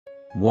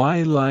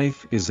Why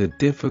life is a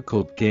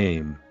difficult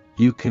game,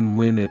 you can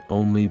win it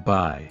only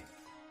by.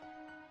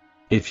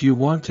 If you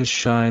want to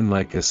shine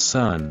like a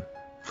sun,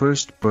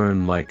 first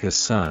burn like a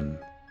sun.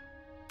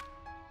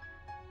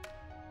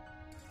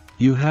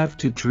 You have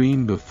to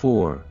dream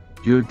before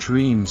your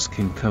dreams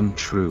can come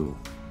true.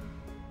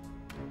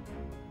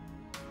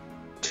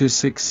 To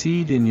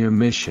succeed in your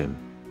mission,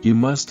 you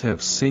must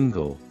have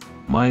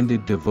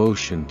single-minded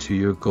devotion to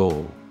your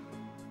goal.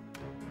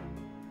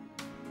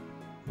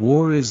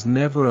 War is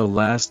never a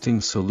lasting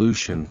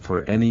solution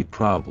for any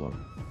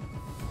problem.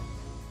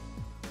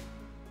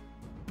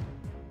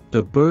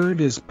 The bird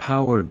is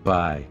powered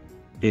by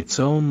its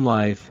own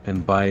life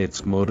and by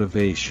its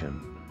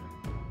motivation.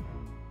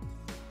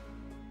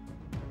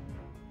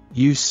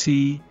 You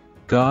see,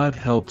 God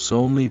helps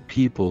only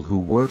people who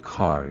work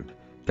hard.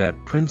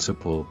 That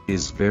principle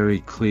is very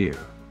clear.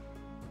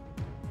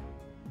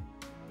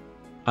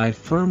 I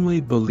firmly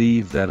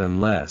believe that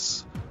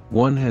unless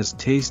one has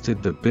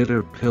tasted the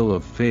bitter pill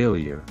of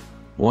failure,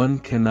 one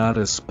cannot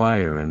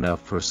aspire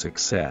enough for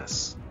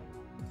success.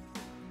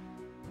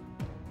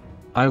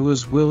 I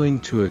was willing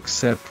to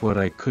accept what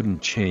I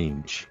couldn't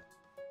change.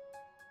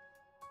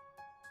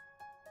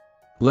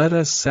 Let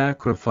us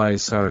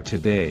sacrifice our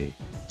today,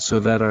 so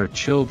that our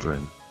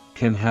children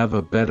can have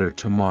a better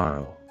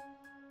tomorrow.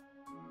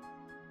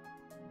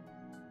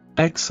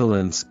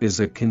 Excellence is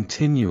a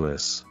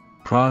continuous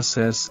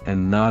process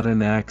and not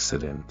an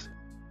accident.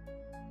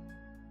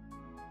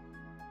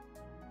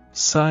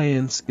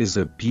 Science is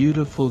a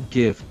beautiful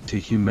gift to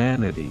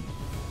humanity,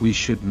 we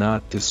should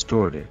not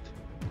distort it.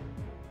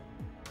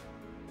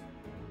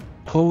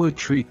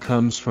 Poetry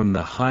comes from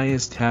the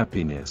highest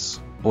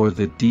happiness, or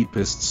the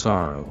deepest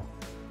sorrow.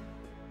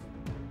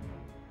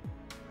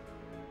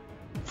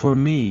 For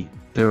me,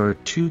 there are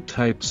two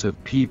types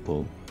of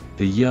people,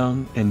 the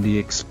young and the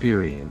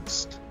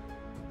experienced.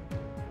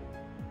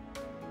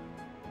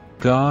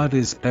 God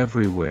is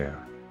everywhere.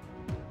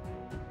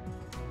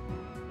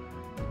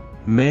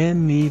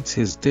 Man needs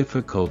his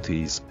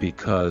difficulties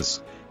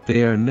because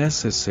they are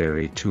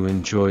necessary to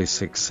enjoy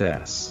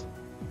success.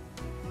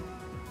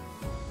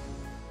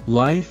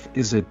 Life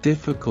is a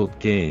difficult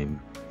game,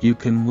 you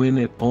can win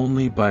it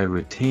only by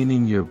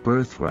retaining your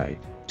birthright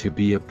to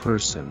be a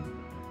person.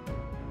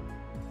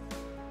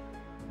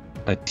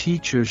 A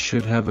teacher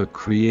should have a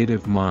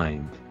creative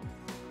mind.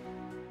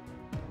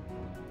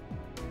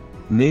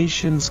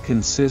 Nations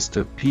consist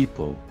of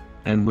people,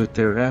 and with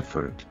their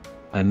effort,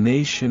 a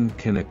nation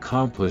can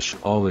accomplish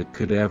all it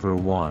could ever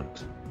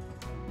want.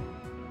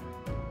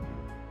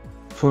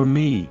 For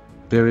me,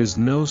 there is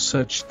no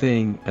such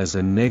thing as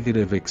a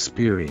negative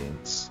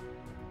experience.